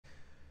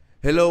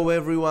Hello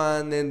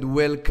everyone and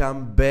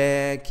welcome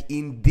back.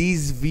 In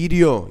this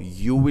video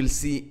you will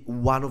see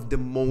one of the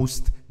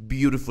most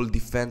beautiful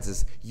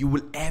defenses you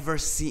will ever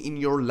see in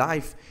your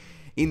life.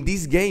 In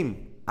this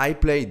game I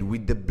played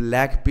with the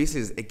black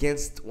pieces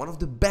against one of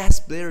the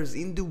best players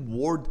in the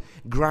world,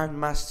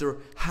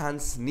 Grandmaster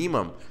Hans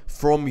Niemann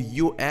from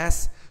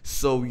US.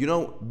 So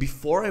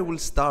before I will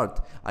start,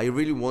 I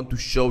really want to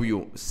show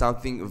you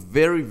something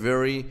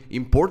very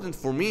important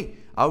for me.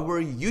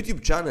 Our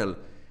YouTube channel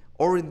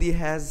already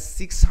has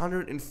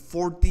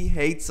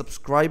 648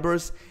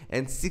 subscribers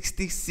and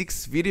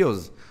 66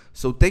 videos.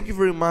 So thank you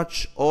very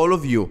much all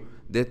of you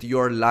that you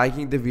are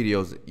liking the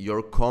videos,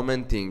 you're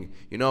commenting,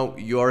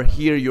 you are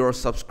here, you're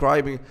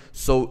subscribing.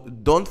 So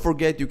don't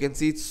forget, you can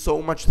see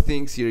so much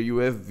things here. You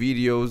have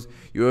videos,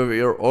 you have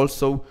here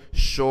also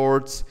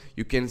shorts,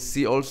 you can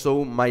see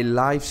also my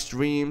live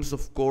streams,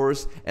 of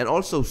course, and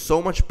also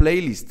so much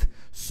playlist.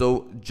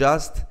 So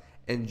just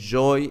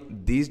enjoy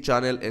this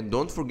channel and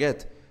don't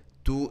forget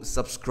to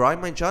subscribe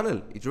my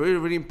channel. It's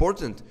really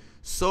important.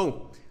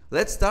 So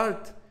let's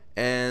start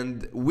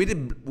and with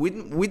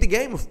the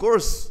game, of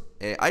course.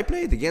 I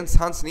played against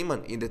Hans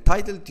Niemann in the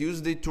Title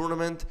Tuesday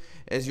tournament,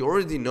 as you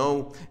already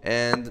know,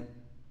 and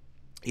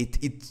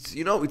it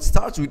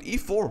starts with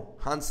e4,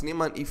 Hans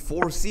Niemann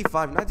e4,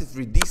 c5, knight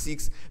e3,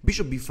 d6,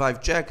 bishop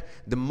b5 check,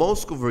 the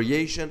Moscow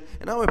variation,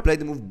 and now I play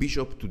the move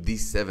bishop to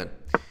d7.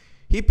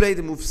 He played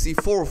the move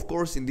c4, of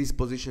course, in this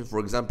position. For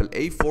example,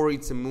 a4,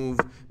 it's a move,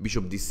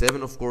 bishop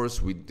d7, of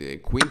course,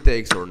 with queen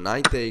takes or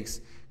knight takes,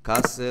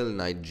 castle,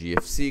 knight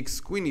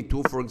gf6, queen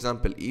e2, for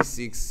example,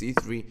 e6,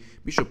 c3,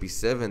 bishop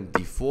e7,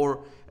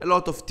 d4. A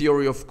lot of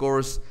theory, of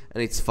course,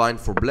 and it's fine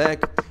for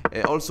black.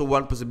 Also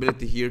one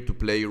possibility here to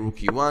play rook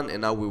e1,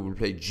 and now we will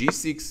play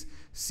g6,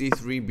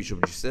 c3,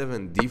 bishop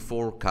g7,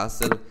 d4,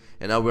 castle,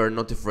 and now we are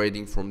not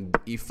afraid from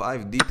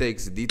e5, d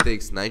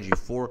takes, knight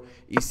g4,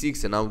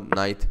 e6, and now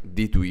knight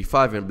d2,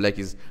 e5, and black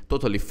is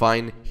totally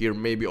fine here,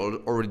 maybe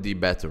already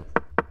better.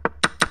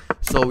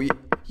 So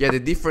yeah, the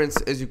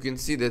difference, as you can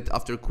see, that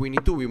after queen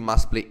e2 we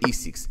must play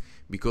e6,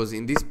 because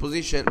in this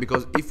position,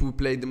 because if we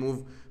play the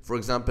move, for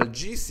example,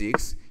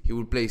 g6, he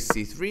will play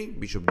c3,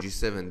 bishop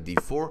g7,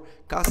 d4,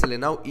 castle,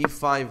 and now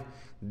e5,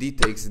 d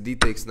takes,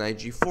 knight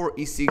g4,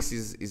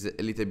 e6 is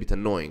a little bit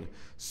annoying.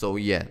 So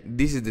yeah,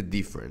 this is the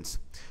difference.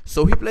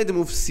 So he played the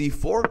move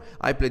c4,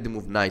 I played the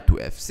move knight to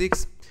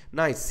f6,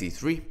 knight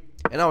c3,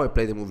 and now I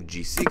play the move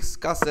g6,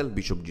 castle,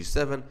 bishop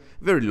g7,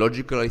 very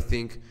logical, I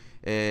think,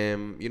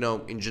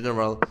 in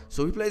general.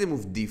 So we play the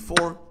move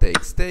d4,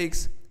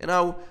 takes, and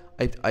now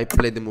I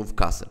play the move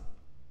castle.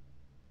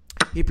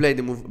 He played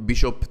the move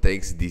bishop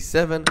takes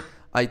d7,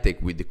 I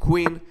take with the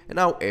queen, and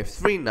now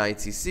f3, knight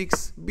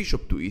c6,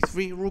 bishop to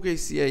e3, rook a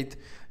c8.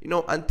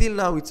 Until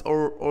now it's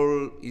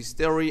all is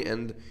theory,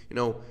 and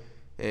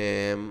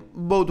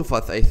both of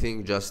us, I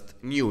think, just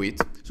knew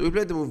it. So we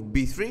played the move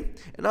b3,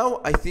 and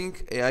now I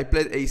think I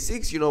played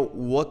a6.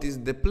 What is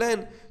the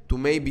plan? To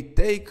maybe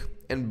take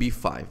and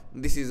b5.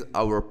 This is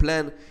our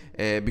plan,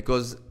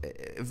 because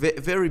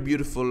very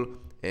beautiful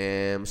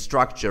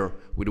structure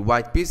with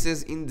white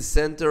pieces in the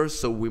center,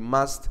 so we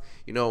must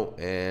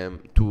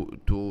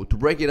to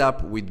break it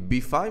up with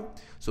b5.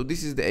 So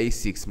this is the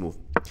a6 move.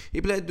 He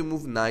played the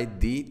move knight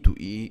d to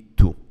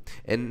e2,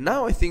 and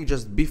now I think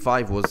just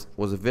b5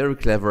 was a very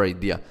clever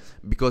idea,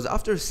 because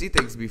after c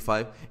takes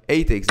b5,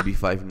 a takes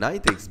b5,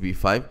 knight takes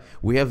b5,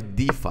 we have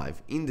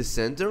d5 in the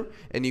center,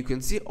 and you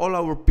can see all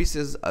our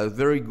pieces are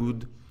very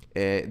good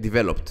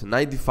developed.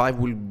 Knight d5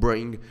 will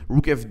bring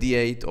rook f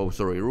d8,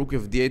 rook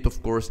f d8,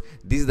 of course.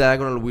 This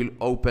diagonal will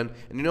open,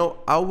 and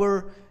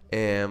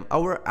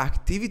our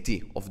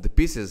activity of the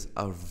pieces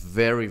are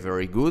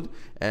very good,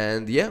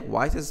 and yeah,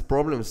 white has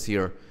problems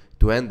here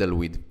to handle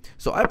with.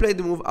 So I played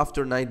the move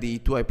after knight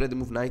d2, I played the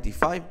move knight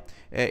e5.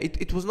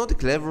 It was not a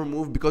clever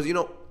move, because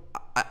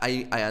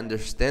I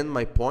understand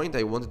my point.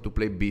 I wanted to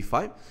play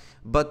b5,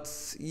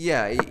 but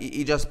yeah,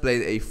 he just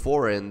played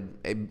a4,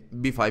 and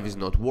b5 is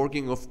not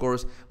working, of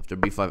course. After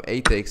b5,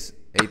 a takes,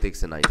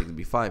 and knight takes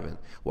b5, and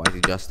white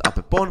is just up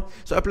a pawn.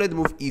 So I played the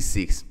move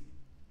e6,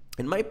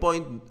 and my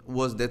point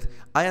was that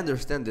I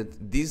understand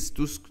that these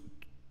two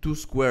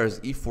squares,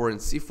 e4 and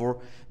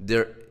c4,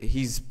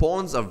 his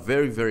pawns are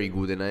very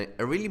good, and I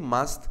really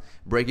must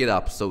break it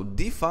up. So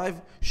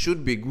d5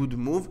 should be a good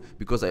move,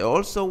 because I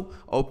also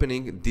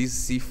opening this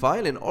c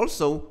file and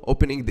also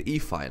opening the e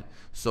file.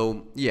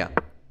 So yeah,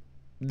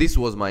 this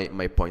was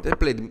my point. I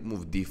played the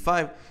move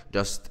d5,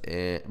 just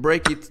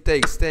break it,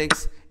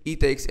 takes, e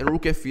takes, and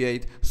rook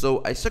f8.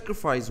 So I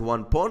sacrifice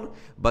one pawn,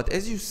 but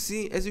as you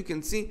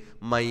can see,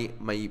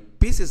 my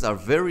pieces are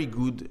very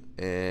good,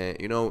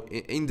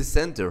 in the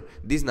center.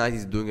 This knight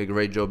is doing a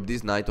great job.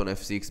 This knight on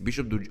f6,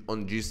 bishop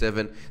on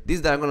g7,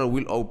 this diagonal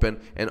will open,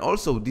 and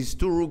also these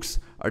two rooks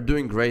are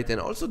doing great,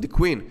 and also the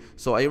queen.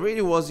 So I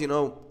really was,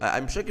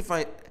 I'm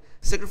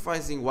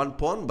sacrificing one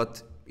pawn,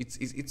 but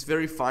it's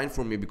very fine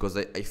for me, because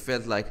I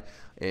felt like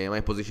my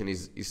position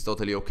is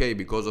totally okay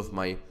because of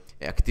my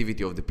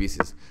activity of the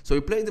pieces. So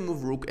we play the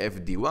move rook f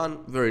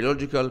d1, very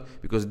logical,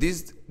 because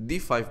this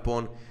d5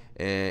 pawn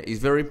is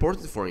very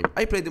important for him.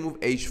 I played the move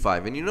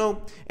h5, and you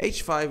know,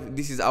 h5,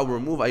 this is our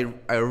move.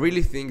 I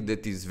really think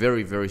that is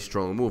very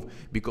strong move,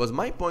 because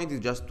my point is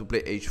just to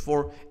play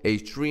h4,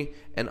 h3,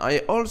 and I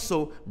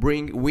also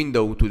bring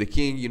window to the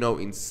king, you know,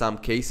 in some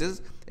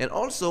cases, and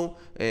also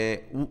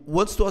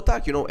wants to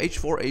attack, you know,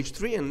 h4,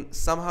 h3, and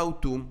somehow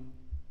to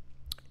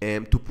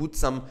put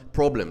some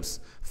problems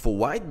for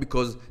white,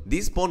 because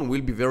this pawn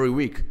will be very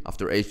weak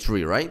after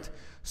h3, right?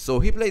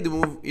 So he played the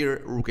move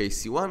here, rook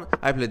ac1.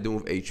 I played the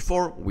move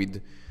h4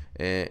 with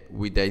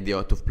the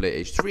idea to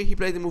play h3. He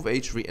played the move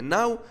h3, and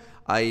now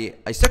I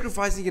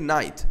sacrificing a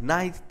knight.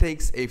 Knight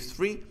takes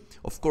f3.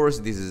 Of course,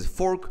 this is a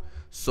fork,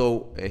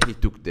 so he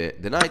took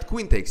the knight.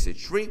 Queen takes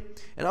h3,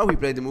 and now he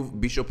played the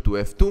move bishop to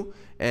f2,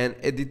 and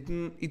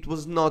it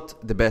was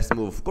not the best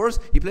move. Of course,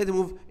 he played the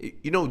move.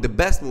 You know, the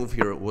best move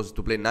here was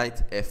to play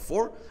knight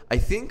f4, I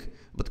think.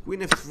 But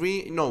queen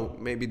f3, no,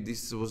 maybe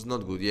this was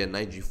not good. Yeah,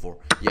 knight g4.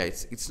 Yeah,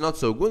 it's not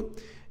so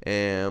good.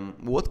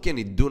 What can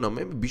it do now?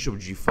 Maybe bishop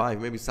g5,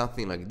 maybe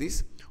something like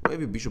this. Or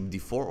maybe bishop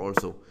d4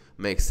 also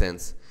makes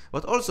sense.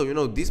 But also, you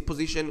know, this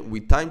position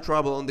with time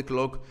trouble on the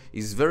clock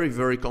is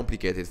very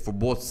complicated for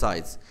both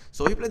sides.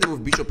 So he played the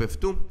move bishop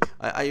f2.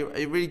 I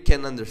really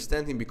can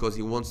understand him, because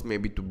he wants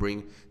maybe to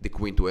bring the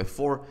queen to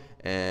f4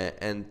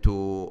 and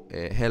to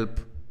help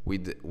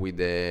with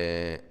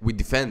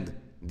defend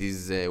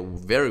this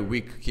very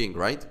weak king,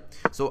 right?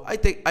 So I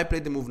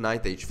played the move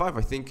knight h5.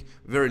 I think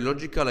very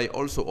logical. I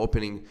also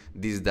opening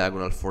this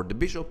diagonal for the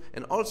bishop,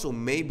 and also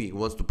maybe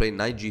wants to play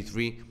knight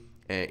g3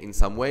 in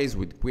some ways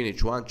with queen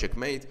h1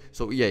 checkmate.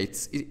 So yeah,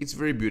 it's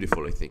very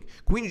beautiful, I think.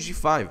 Queen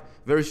g5,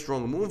 very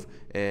strong move.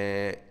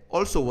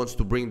 Also wants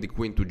to bring the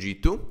queen to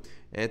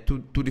g2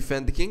 to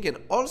defend the king, and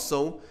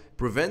also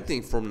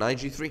preventing from knight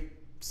g3.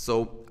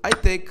 So I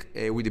take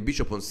with the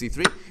bishop on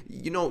c3.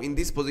 You know, in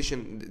this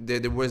position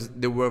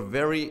there were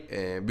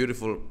very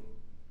beautiful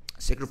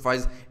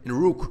sacrifice in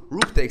rook.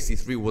 Rook takes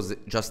c3 was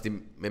just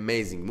an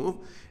amazing move.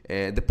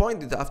 The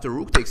point is that after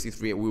rook takes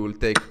c3, we will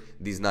take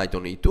this knight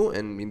on e2,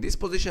 and in this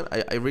position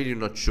I really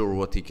not sure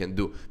what he can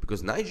do,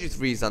 because knight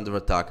g3 is under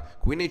attack,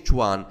 queen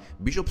h1,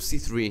 bishop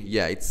c3.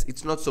 Yeah,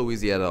 it's not so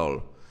easy at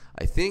all.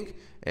 I think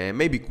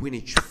maybe queen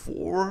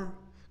h4,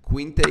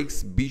 queen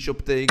takes,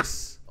 bishop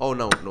takes. Oh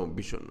no,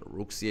 bishop,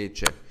 rook c8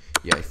 check.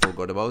 Yeah, I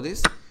forgot about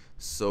this.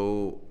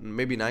 So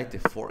maybe knight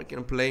f4 I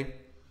can play,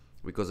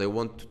 because I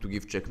want to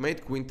give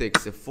checkmate. Queen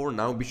takes f4,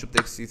 now bishop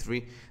takes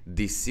c3,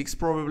 d6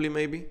 probably,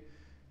 maybe.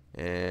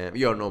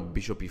 Yeah, no,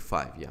 bishop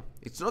e5. Yeah,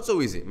 it's not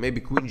so easy. Maybe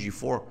queen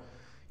g4.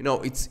 You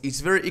know, it's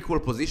very equal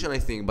position, I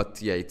think,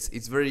 but yeah,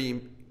 it's very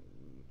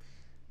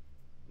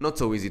not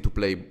so easy to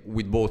play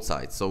with both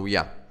sides. So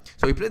yeah,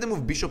 so we played the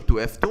move bishop to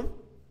f2.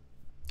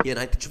 Yeah,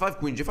 knight h5,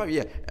 queen g5.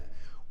 Yeah,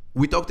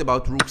 we talked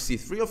about rook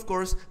c3, of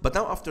course, but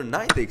now after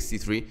knight takes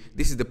c3,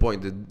 this is the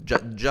point,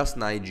 that just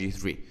knight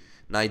g3.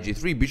 Knight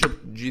g3,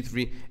 bishop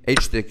g3,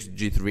 h takes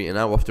g3, and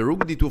now after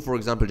rook d2, for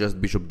example, just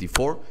bishop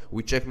d4,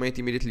 we checkmate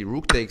immediately.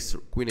 Rook takes,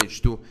 queen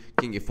h2,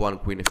 king f1,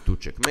 queen f2,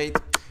 checkmate.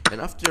 And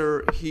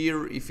after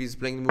here, if he's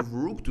playing the move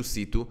rook to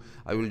c2,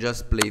 I will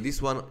just play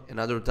this one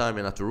another time,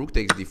 and after rook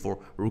takes d4,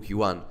 rook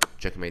e1,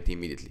 checkmate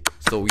immediately.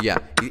 So yeah,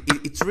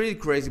 it's really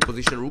crazy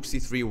position. Rook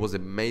c3 was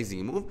an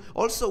amazing move.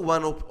 Also,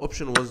 one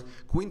option was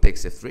queen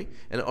takes f3,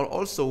 and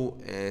also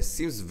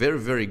seems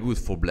very good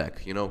for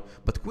black, you know.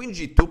 But queen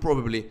g2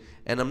 probably,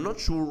 and I'm not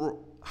sure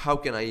how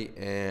can I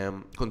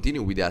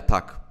continue with the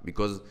attack,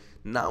 because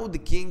now the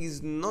king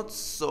is not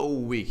so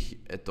weak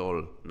at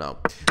all now.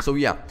 So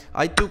yeah,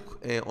 I took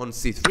on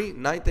c3,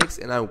 knight takes,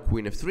 and now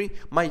queen f3.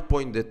 My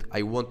point that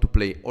I want to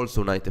play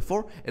also knight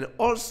f4, and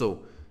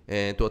also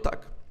to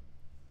attack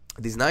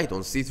this knight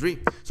on c3.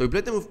 So we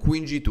played the move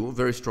queen g2,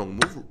 very strong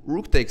move.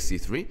 Rook takes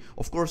c3.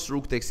 Of course,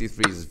 rook takes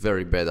c3 is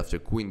very bad after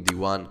queen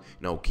d1,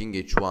 now king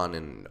h1,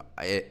 and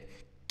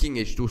king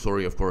h2,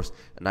 sorry, of course,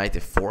 knight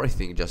f4, I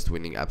think just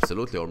winning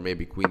absolutely, or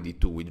maybe queen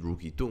d2 with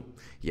rook e2.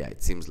 Yeah,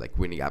 it seems like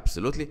winning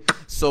absolutely.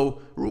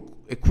 So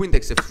queen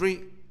takes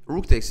f3,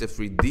 rook takes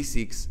f3,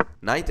 d6,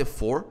 knight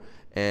f4.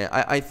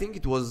 I think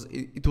it was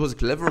a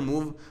clever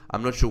move.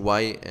 I'm not sure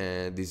why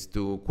these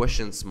two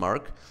questions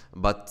mark,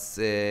 but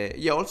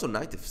yeah, also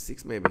knight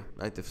f6, maybe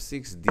knight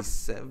f6,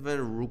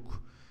 d7,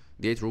 rook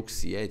d8, rook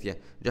c8. Yeah,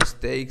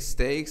 just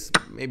takes.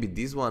 Maybe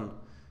this one,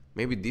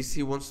 maybe this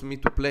he wants me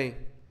to play,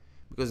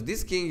 because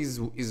this king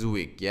is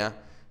weak. Yeah,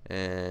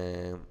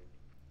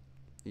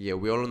 yeah,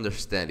 we all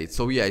understand it.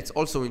 So yeah, it's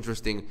also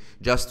interesting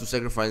just to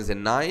sacrifice the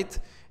knight,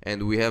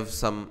 and we have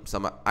some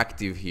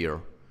active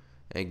here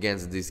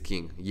against this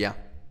king. Yeah,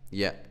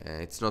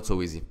 it's not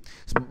so easy.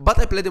 But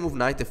I played the move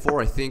knight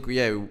f4. I think,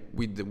 yeah,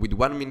 with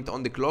 1 minute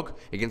on the clock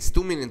against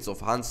 2 minutes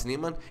of Hans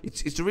Niemann,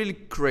 it's a really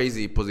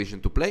crazy position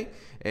to play.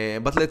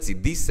 But let's see,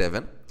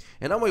 d7.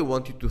 And now I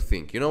want you to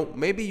think, you know,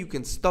 maybe you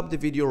can stop the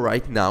video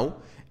right now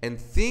and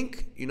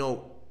think, you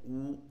know,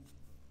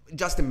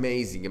 just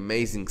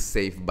amazing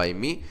save by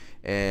me.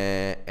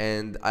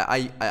 And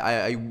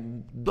I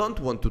don't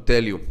want to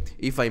tell you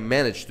if I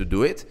managed to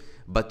do it,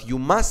 but you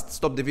must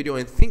stop the video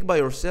and think by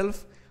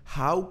yourself,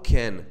 how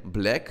can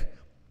black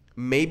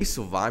maybe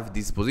survive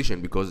this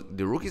position because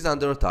the rook is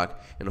under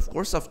attack. And of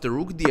course, after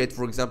rook d8,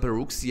 for example,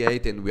 rook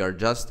c8, and we are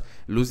just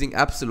losing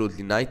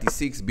absolutely. Knight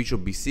e6,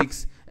 bishop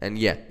b6, and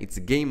yeah, it's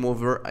game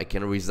over. I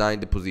can resign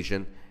the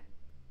position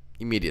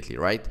immediately,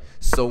 right?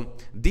 So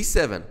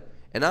d7,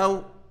 and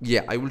now,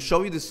 yeah, I will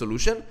show you the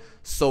solution.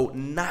 So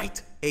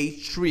knight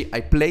h3,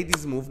 I play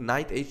this move,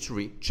 knight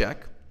h3,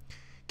 check,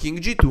 king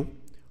g2,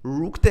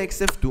 rook takes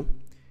f2,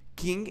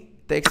 king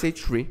takes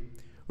h3,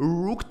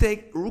 rook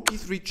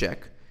e3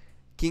 check,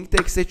 king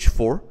takes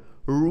h4,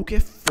 rook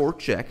f4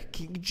 check,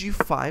 king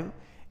g5,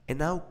 and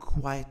now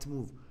quiet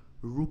move,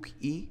 rook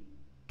e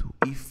to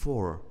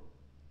e4.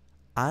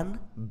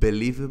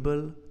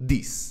 Unbelievable.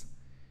 This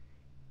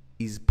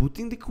is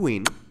putting the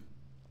queen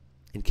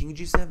in king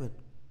g7.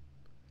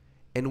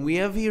 And we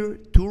have here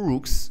two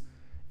rooks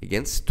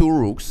against two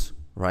rooks,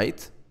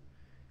 right?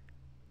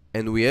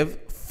 And we have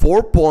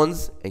 4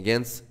 pawns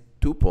against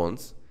 2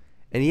 pawns.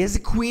 And he has a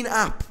queen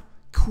up,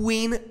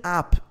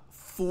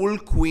 full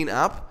queen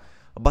up.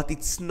 But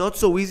it's not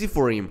so easy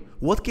for him.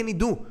 What can he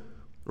do,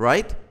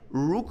 right?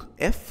 Rook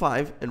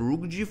f5 and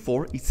rook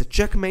g4, it's a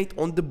checkmate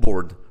on the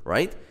board,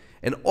 right?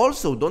 And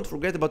also, don't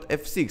forget about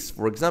f6.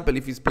 For example,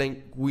 if he's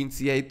playing queen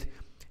c8,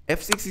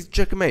 f6 is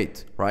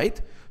checkmate,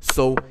 right?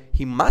 So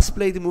he must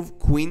play the move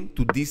queen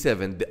to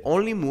d7, the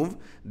only move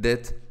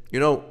that, you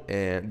know,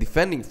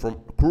 defending from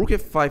rook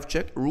f5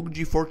 check, rook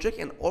g4 check,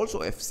 and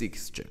also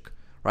f6 check,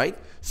 right?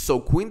 So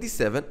queen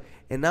d7,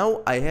 and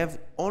now I have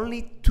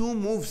only 2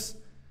 moves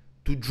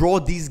to draw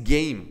this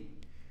game.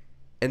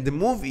 And the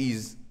move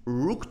is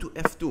rook to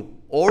f2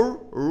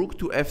 or rook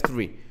to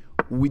f3.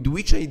 With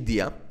which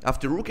idea?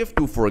 After rook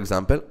f2, for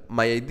example,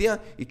 my idea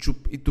is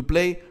to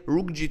play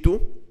rook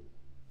g2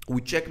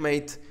 with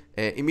checkmate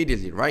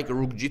immediately, right?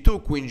 Rook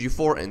g2, queen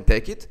g4, and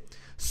take it.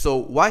 So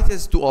white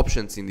has 2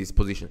 options in this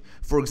position.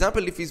 For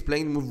example, if he's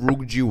playing the move rook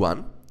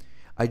g1,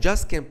 I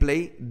just can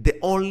play the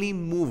only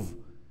move,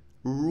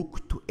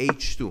 rook to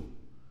h2,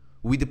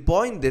 with the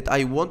point that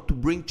I want to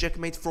bring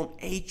checkmate from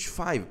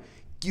h5.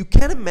 You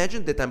can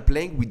imagine that I'm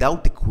playing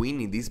without the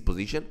queen in this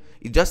position.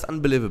 It's just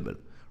unbelievable.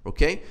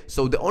 Okay,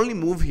 so the only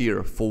move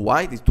here for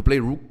white is to play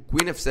rook,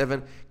 queen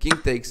f7, king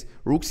takes,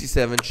 rook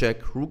c7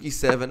 check, rook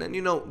e7, and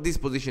you know, this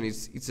position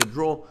it's a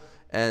draw,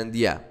 and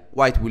yeah,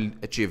 white will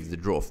achieve the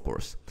draw, of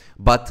course.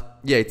 But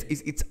yeah,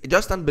 it's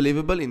just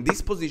unbelievable in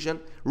this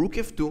position, rook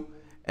f2,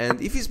 and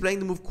if he's playing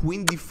the move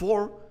queen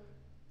d4,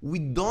 we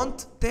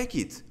don't take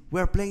it. We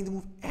are playing the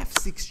move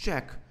f6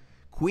 check,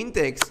 queen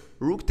takes,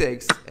 rook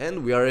takes,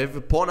 and we have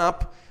a pawn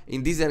up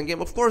in this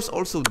endgame. Of course,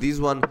 also this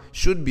one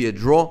should be a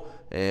draw.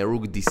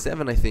 Rook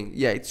d7, I think.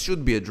 Yeah, it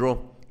should be a draw.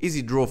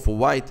 Easy draw for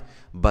white.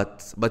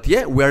 But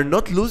yeah, we are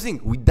not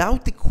losing.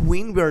 Without the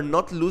queen, we are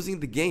not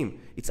losing the game.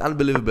 It's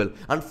unbelievable.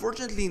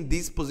 Unfortunately, in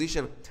this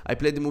position, I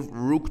played the move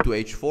rook to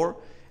h4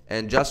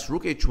 and just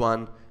rook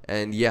h1.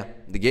 And yeah,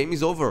 the game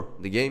is over.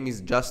 The game is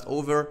just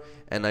over.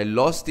 And I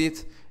lost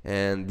it.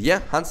 And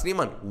yeah, Hans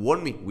Niemann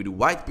won me with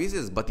white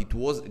pieces. But it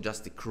was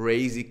just a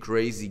crazy,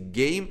 crazy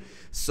game.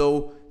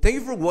 So thank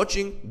you for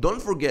watching.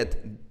 Don't forget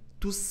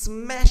to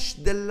smash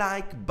the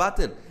like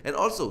button and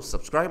also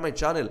subscribe my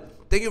channel.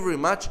 Thank you very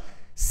much.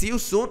 See you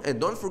soon,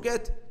 and don't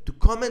forget to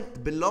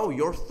comment below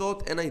your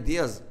thoughts and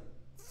ideas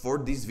for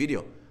this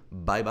video.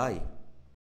 Bye bye.